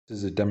This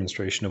is a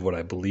demonstration of what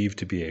I believe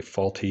to be a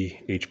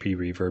faulty HP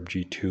Reverb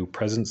G2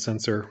 presence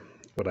sensor.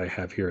 What I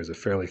have here is a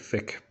fairly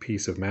thick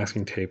piece of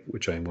masking tape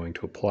which I am going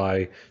to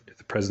apply to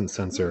the presence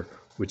sensor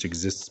which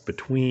exists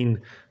between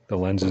the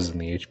lenses in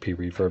the HP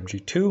Reverb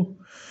G2.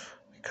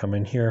 I come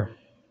in here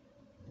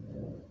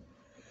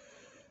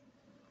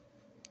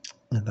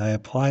and I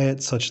apply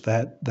it such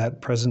that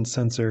that presence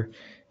sensor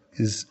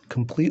is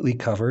completely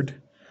covered.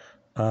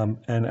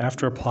 And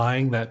after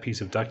applying that piece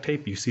of duct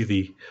tape, you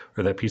see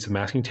that piece of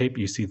masking tape,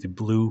 you see the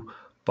blue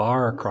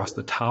bar across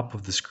the top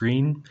of the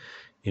screen,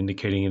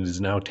 indicating it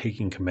is now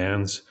taking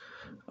commands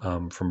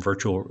from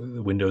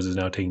Windows is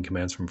now taking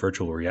commands from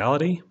virtual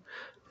reality.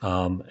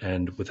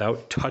 And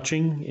without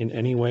touching in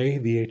any way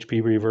the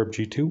HP Reverb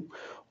G2,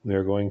 we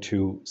are going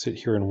to sit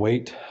here and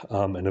wait,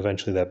 and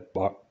eventually that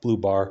blue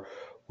bar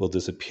will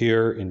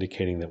disappear,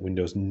 indicating that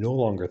Windows no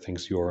longer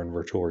thinks you are in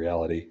virtual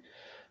reality.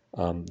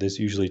 This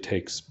usually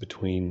takes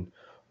between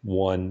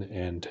 1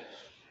 and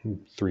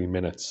 3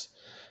 minutes.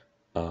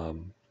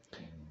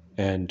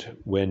 And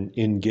when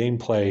in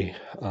gameplay,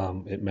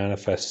 it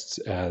manifests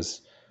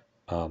as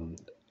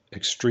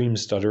extreme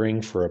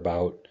stuttering for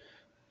about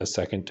 1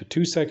 second to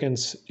 2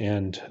 seconds,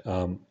 and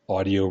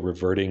audio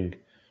reverting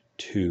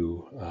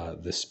to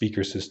the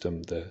speaker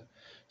system, the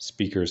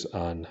speakers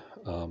on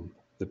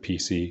the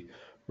PC,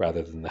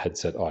 rather than the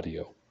headset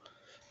audio.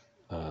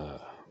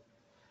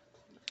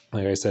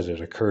 Like I said,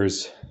 it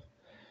occurs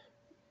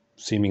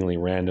seemingly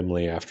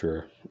randomly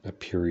after a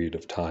period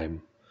of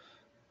time.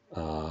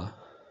 And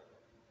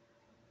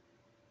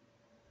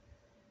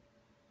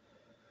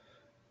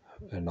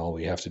all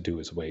we have to do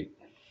is wait.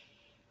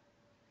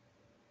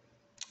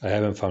 I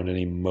haven't found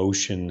any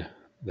motion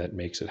that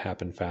makes it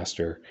happen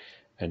faster.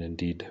 And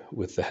indeed,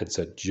 with the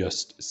headset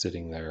just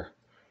sitting there,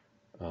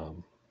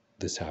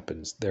 this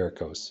happens. There it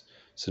goes.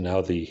 So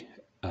now the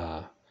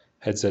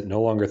headset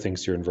no longer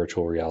thinks you're in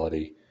virtual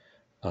reality.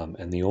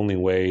 And the only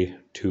way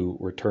to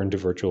return to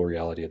virtual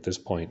reality at this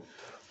point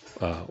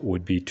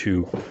would be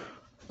to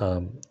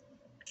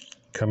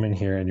come in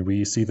here, and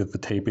we see that the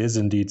tape is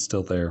indeed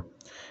still there,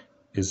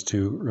 is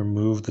to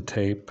remove the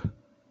tape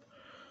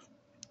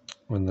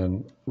and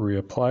then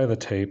reapply the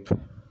tape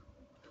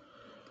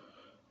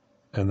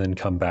and then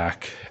come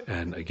back.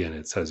 And again,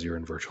 it says you're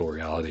in virtual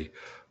reality,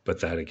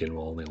 but that again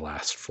will only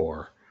last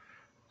for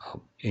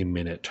a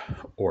minute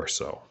or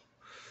so.